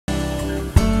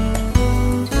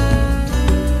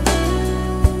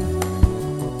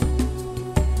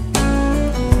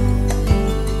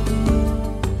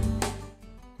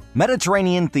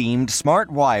Mediterranean-themed,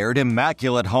 smart-wired,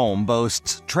 immaculate home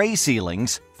boasts tray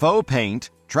ceilings, faux paint,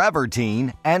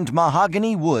 travertine, and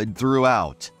mahogany wood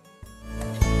throughout.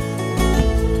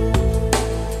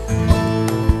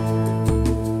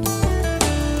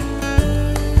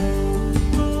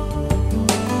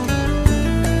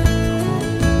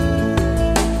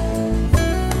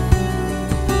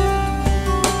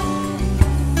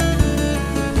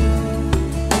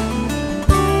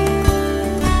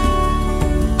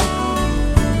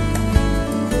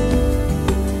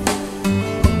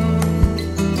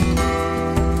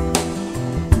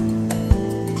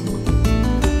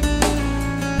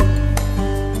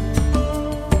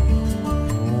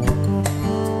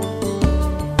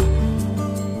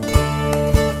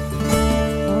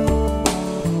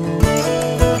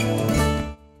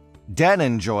 Den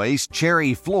enjoys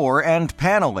cherry floor and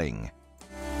paneling.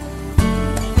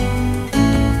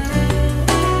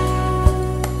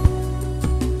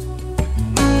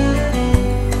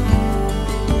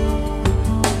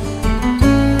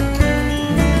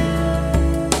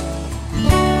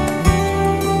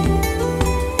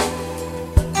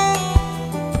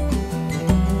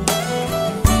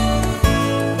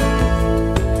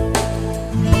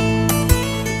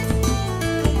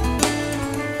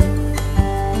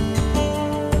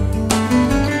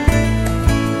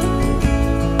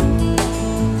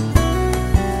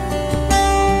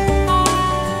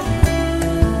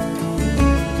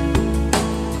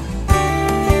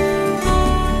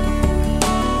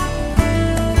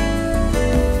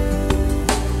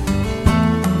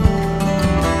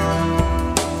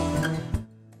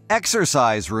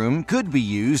 Exercise room could be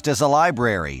used as a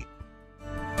library.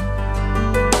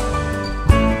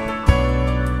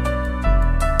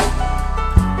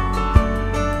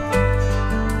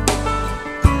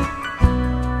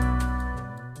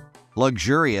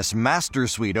 Luxurious master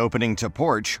suite opening to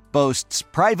porch boasts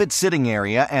private sitting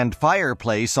area and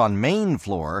fireplace on main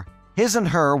floor, his and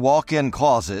her walk-in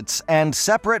closets, and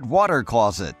separate water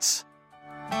closets.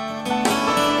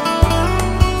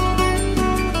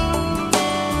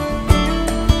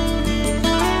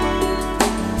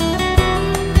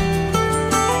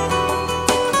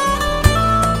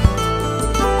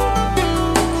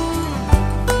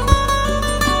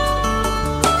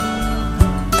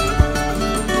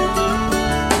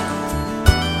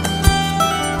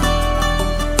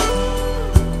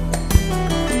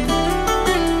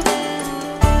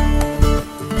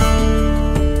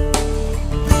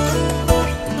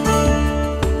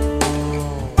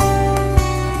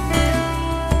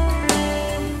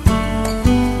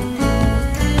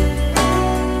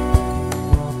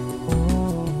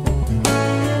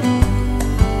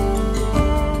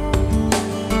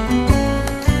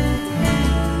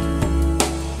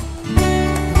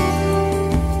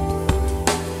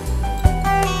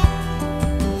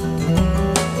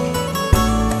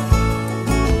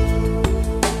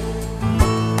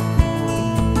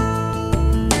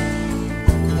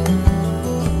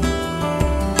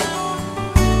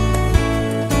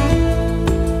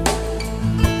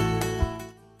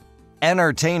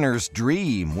 Entertainer's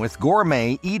dream with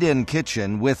gourmet eat-in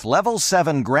kitchen with level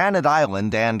 7 granite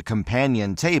island and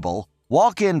companion table,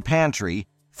 walk-in pantry,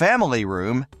 family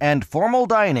room, and formal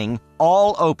dining,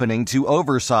 all opening to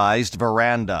oversized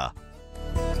veranda.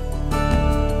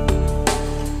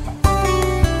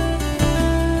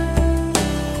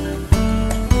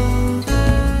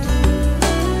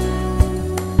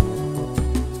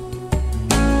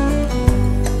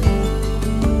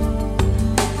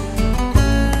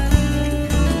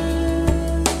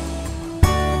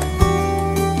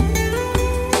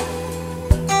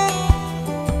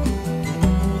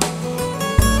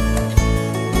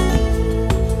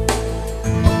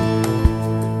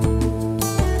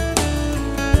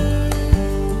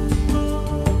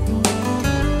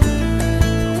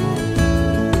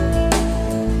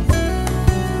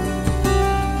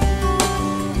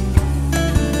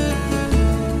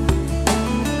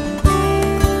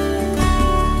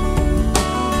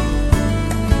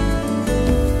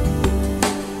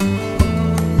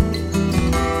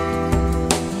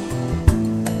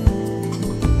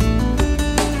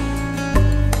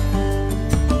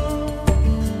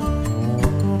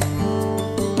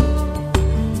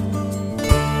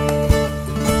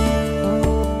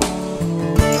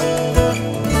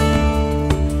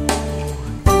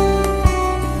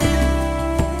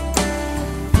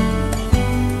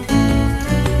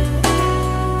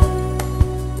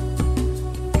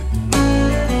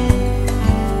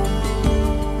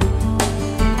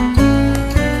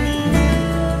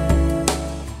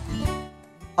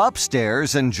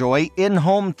 Upstairs, enjoy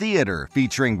in-home theater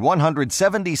featuring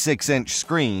 176-inch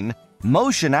screen,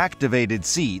 motion-activated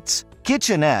seats,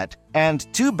 kitchenette, and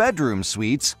 2-bedroom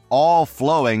suites, all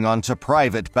flowing onto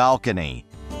private balcony.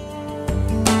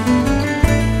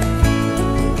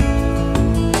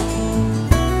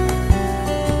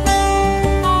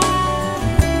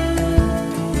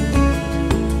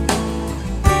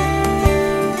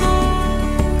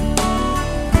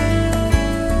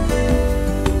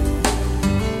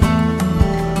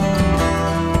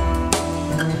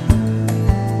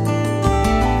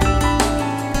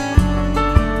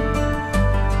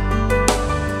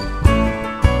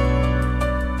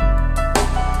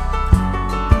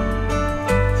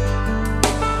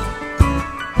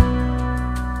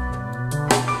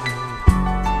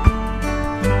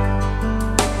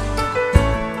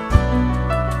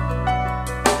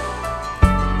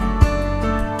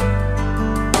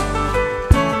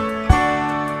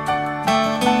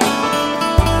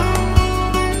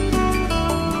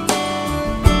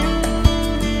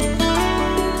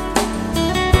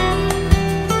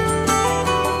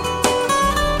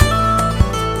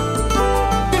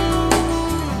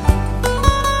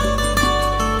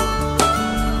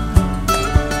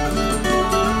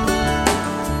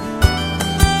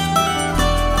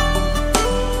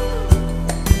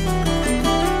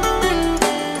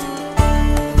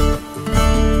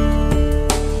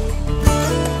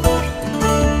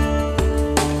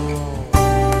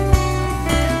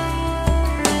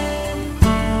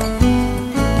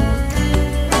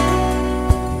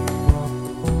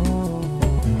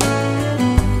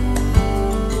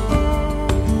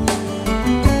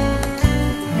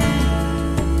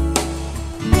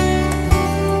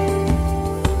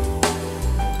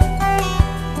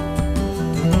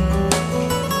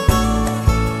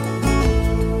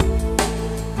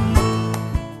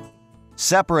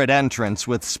 Separate entrance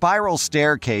with spiral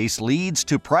staircase leads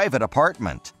to private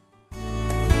apartment.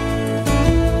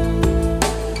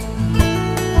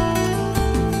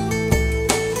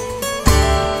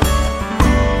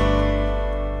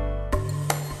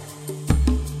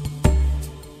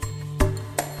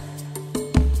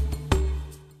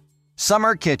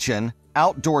 Summer kitchen,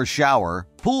 outdoor shower,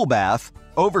 pool bath,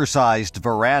 oversized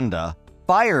veranda,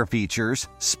 fire features,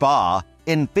 spa,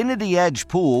 infinity edge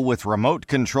pool with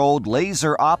remote-controlled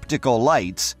laser optical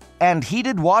lights, and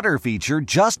heated water feature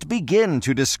just begin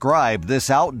to describe this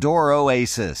outdoor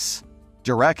oasis.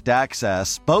 Direct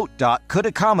access boat dock could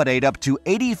accommodate up to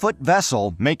 80-foot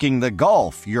vessel, making the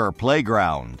Gulf your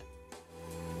playground.